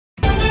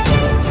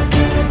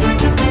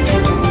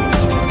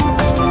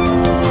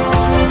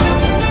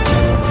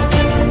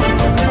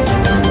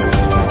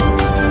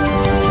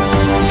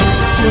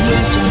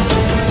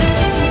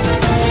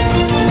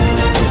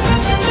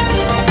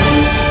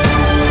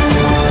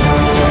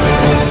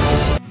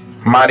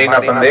Marina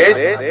संदेश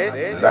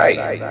live.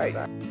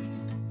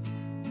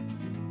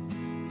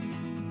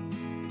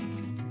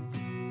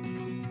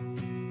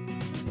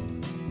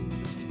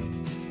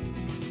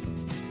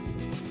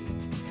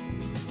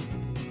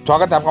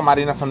 स्वागत है आपका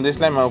मारीना संदेश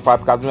में। मैं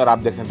उफात काजमी और आप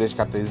देख रहे हैं देश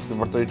का तेजी से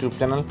बढ़ता यूट्यूब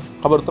चैनल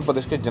खबर उत्तर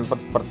प्रदेश के जनपद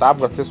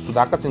प्रतापगढ़ से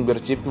सुधाकर सिंह ब्यूरो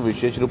चीफ की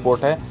विशेष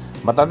रिपोर्ट है।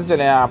 बताते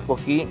चले हैं आपको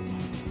कि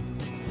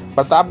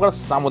प्रतापगढ़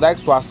सामुदायिक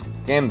स्वास्थ्य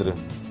केंद्र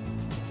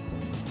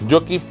जो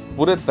कि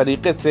पूरे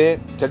तरीके से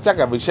चर्चा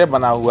का विषय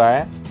बना हुआ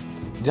है,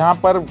 जहां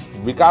पर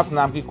विकास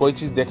नाम की कोई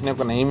चीज़ देखने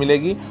को नहीं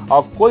मिलेगी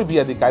और कोई भी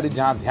अधिकारी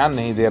जहां ध्यान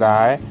नहीं दे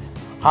रहा है।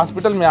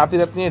 हॉस्पिटल में आती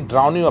रहती हैं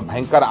डरावनी और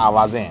भयंकर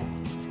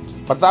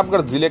आवाज़ें।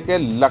 प्रतापगढ़ जिले के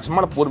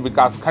लक्ष्मणपुर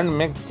विकासखंड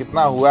में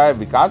कितना हुआ है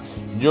विकास,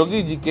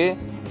 योगी जी के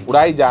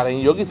उड़ाई जा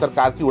रही, योगी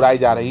सरकार की उड़ाई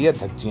जा रही है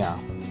धज्जियां।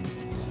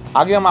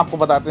 आगे हम आपको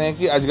बताते हैं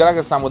कि अजगरा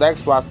के सामुदायिक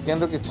स्वास्थ्य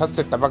केंद्र की छत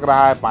से टपक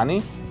रहा है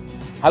पानी।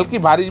 हल्की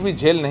बारिश भी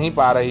झेल नहीं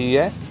पा रही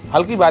है,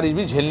 हल्की बारिश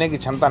भी झेलने की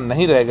क्षमता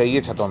नहीं रह गई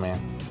है छतों में।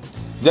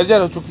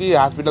 जर्जर हो चुकी है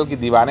हॉस्पिटल की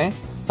दीवारें।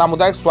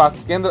 सामुदायिक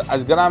स्वास्थ्य केंद्र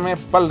अजगरा में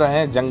पल रहे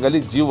हैं जंगली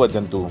जीव व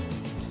जंतु।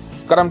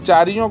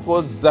 कर्मचारियों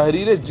को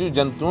जहरीले जीव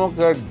जंतुओं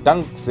के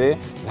डंक से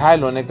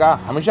घायल होने का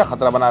हमेशा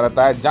खतरा बना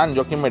रहता है। जान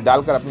जोखिम में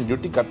डालकर अपनी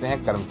ड्यूटी करते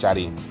हैं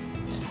कर्मचारी।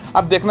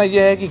 अब देखना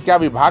यह है कि क्या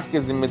विभाग के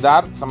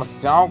जिम्मेदार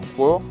समस्याओं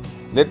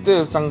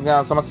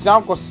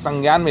को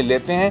संज्ञान में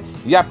लेते हैं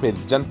या फिर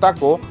जनता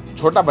को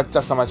छोटा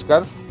बच्चा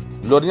समझकर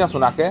लोरियां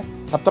सुना के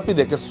थपथपी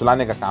देकर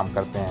सुलाने का काम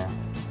करते हैं।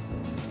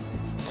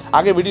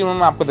 आगे वीडियो में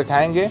हम आपको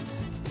दिखाएंगे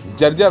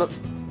जर्जर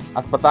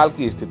अस्पताल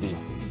की स्थिति।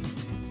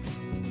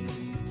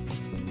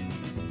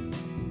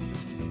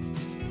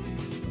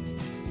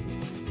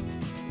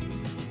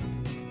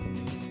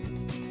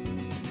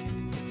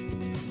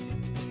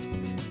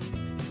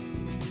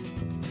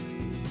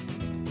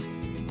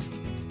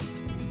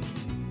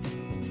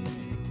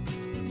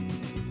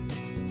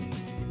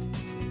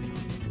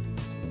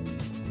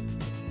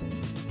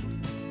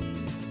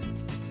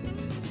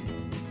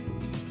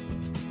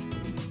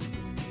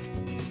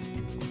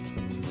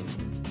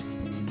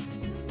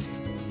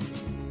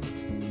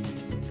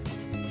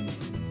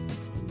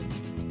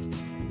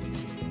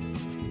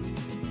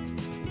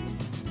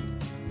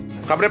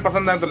 खबरें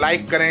पसंद आए तो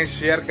लाइक करें,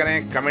 शेयर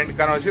करें, कमेंट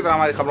करें। इसी तरह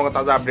हमारी खबरों का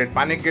ताज़ा अपडेट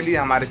पाने के लिए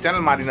हमारे चैनल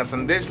मारीना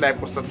संदेश लाइव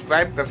को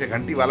सब्सक्राइब करके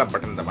घंटी वाला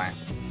बटन दबाएं।